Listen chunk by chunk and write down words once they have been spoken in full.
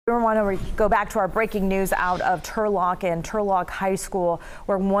We want to go back to our breaking news out of Turlock and Turlock High School,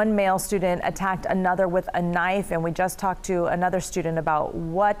 where one male student attacked another with a knife, and we just talked to another student about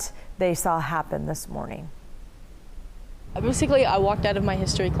what they saw happen this morning. Basically, I walked out of my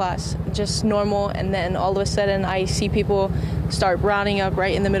history class, just normal, and then all of a sudden I see people start rounding up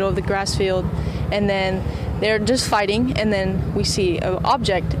right in the middle of the grass field, and then they're just fighting, and then we see an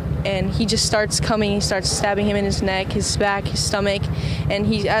object, and he just starts coming. He starts stabbing him in his neck, his back, his stomach, and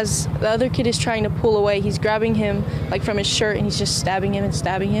as the other kid is trying to pull away, he's grabbing him like from his shirt, and he's just stabbing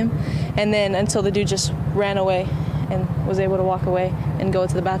him, and then until the dude just ran away and was able to walk away and go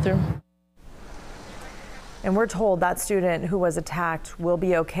to the bathroom. And we're told that student who was attacked will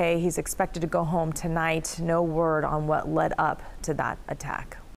be okay. He's expected to go home tonight. No word on what led up to that attack.